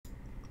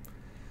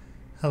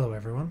Hello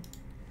everyone.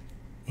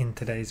 In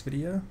today's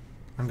video,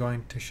 I'm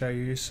going to show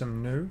you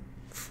some new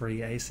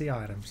free AC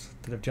items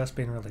that have just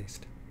been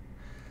released.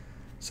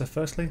 So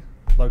firstly,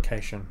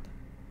 location,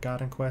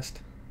 gardenquest.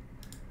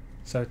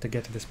 So to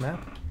get to this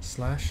map,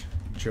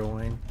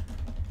 /join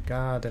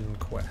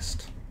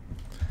gardenquest.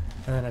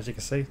 And then as you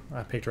can see,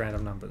 I picked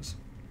random numbers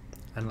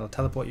and it'll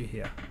teleport you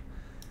here.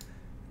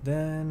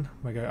 Then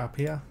we go up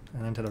here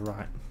and then to the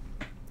right.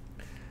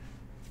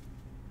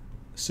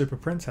 Super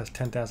Prince has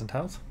 10,000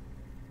 health.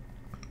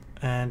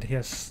 And he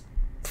has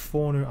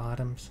 4 new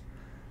items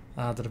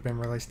that have been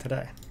released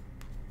today.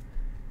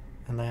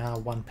 And they are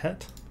 1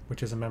 pet,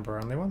 which is a member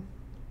only one.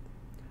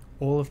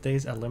 All of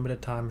these are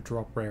limited time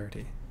drop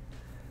rarity.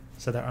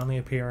 So they're only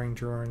appearing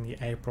during the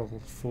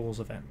April Fool's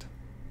event.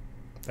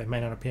 They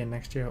may not appear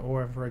next year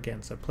or ever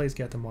again, so please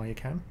get them while you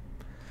can.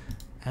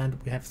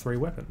 And we have 3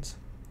 weapons.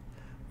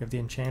 We have the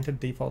enchanted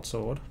default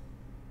sword,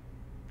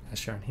 as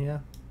shown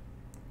here.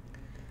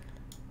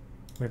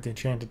 We have the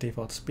enchanted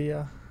default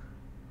spear,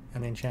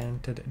 and the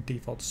enchanted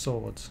default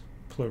swords,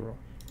 plural.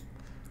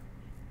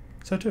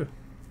 So 2.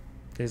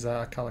 These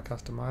are color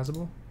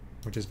customizable,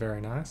 which is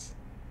very nice.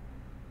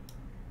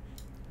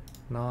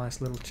 Nice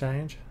little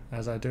change,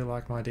 as I do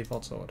like my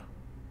default sword.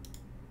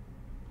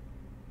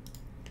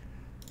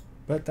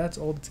 But that's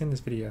all that's in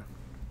this video.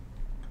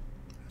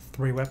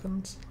 3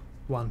 weapons,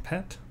 1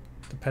 pet.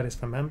 The pet is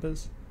for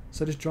members,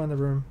 so just join the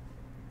room,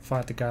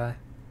 fight the guy,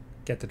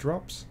 get the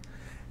drops.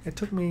 It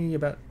took me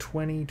about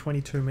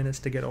 20-22 minutes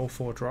to get all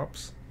 4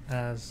 drops,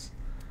 as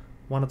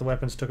one of the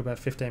weapons took about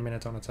 15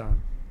 minutes on its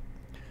own.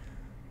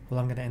 Well,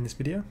 I'm going to end this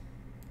video.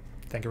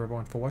 Thank you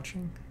everyone for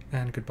watching,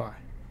 and goodbye.